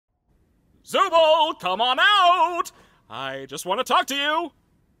Zooble, come on out! I just want to talk to you.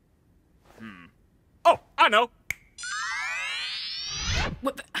 Oh, I know.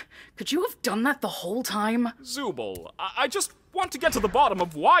 What the? Could you have done that the whole time? Zooble, I just want to get to the bottom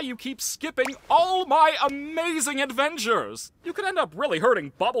of why you keep skipping all my amazing adventures. You could end up really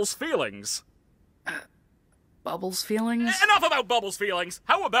hurting Bubbles' feelings. Bubbles' feelings? Enough about Bubbles' feelings.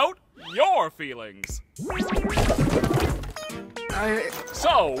 How about your feelings?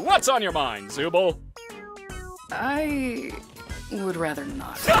 So, what's on your mind, Zooble? I would rather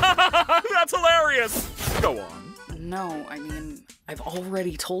not. That's hilarious! Go on. No, I mean, I've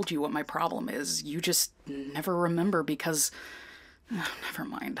already told you what my problem is. You just never remember because... never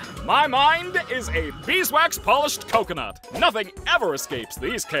mind. My mind is a beeswax-polished coconut. Nothing ever escapes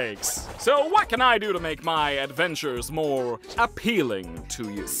these cakes. So what can I do to make my adventures more appealing to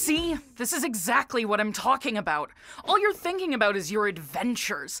you? See? This is exactly what I'm talking about. All you're thinking about is your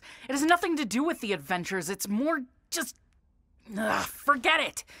adventures. It has nothing to do with the adventures. It's more just... Ugh, forget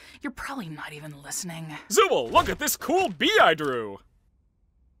it. You're probably not even listening. Zooble, look at this cool bee I drew.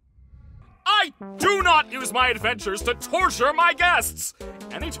 I do not use my adventures to torture my guests!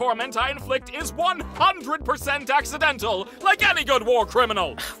 Any torment I inflict is 100% accidental, like any good war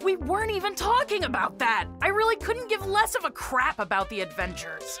criminal! We weren't even talking about that! I really couldn't give less of a crap about the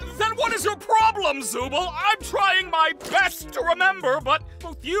adventures. Then what is your problem, Zooble? I'm trying my best to remember, but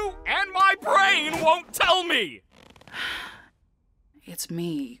both you and my brain won't tell me! It's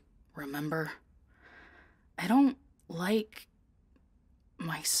me, remember? I don't like...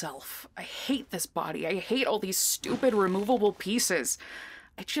 myself. I hate this body. I hate all these stupid removable pieces.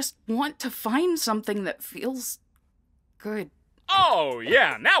 I just want to find something that feels good. Oh,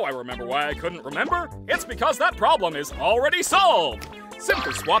 yeah, now I remember why I couldn't remember. It's because that problem is already solved.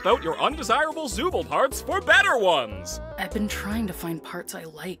 Simply swap out your undesirable Zooble parts for better ones. I've been trying to find parts I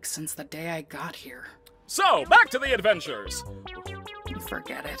like since the day I got here. So, back to the adventures.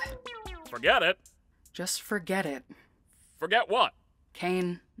 Forget it. Forget it? Just forget it. Forget what?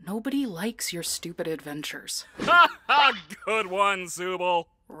 Caine, nobody likes your stupid adventures. Ha ha! Good one, Zooble.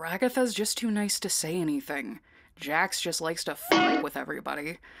 Ragatha's just too nice to say anything. Jax just likes to fuck with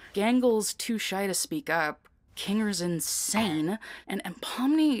everybody. Gangle's too shy to speak up. Kinger's insane. And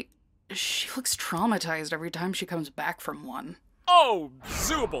Pomni, she looks traumatized every time she comes back from one. Oh,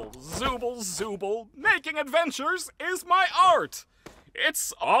 Zooble, Zooble, Zooble. Making adventures is my art.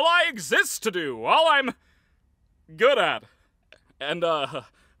 It's all I exist to do, all I'm good at. And,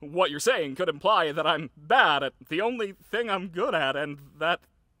 what you're saying could imply that I'm bad at the only thing I'm good at, and that...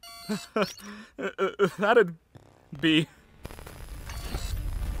 that'd be...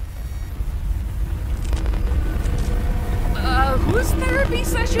 Whose therapy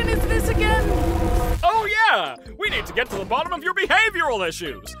session is this again? Oh yeah! We need to get to the bottom of your behavioral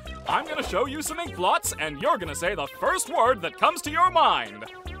issues. I'm gonna show you some ink blots, and you're gonna say the first word that comes to your mind.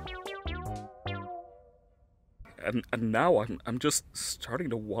 And now I'm just starting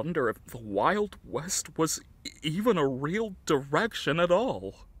to wonder if the Wild West was even a real direction at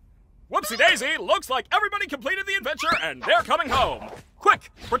all. Whoopsie daisy, looks like everybody completed the adventure and they're coming home.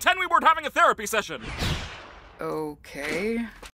 Quick, pretend we weren't having a therapy session. Okay.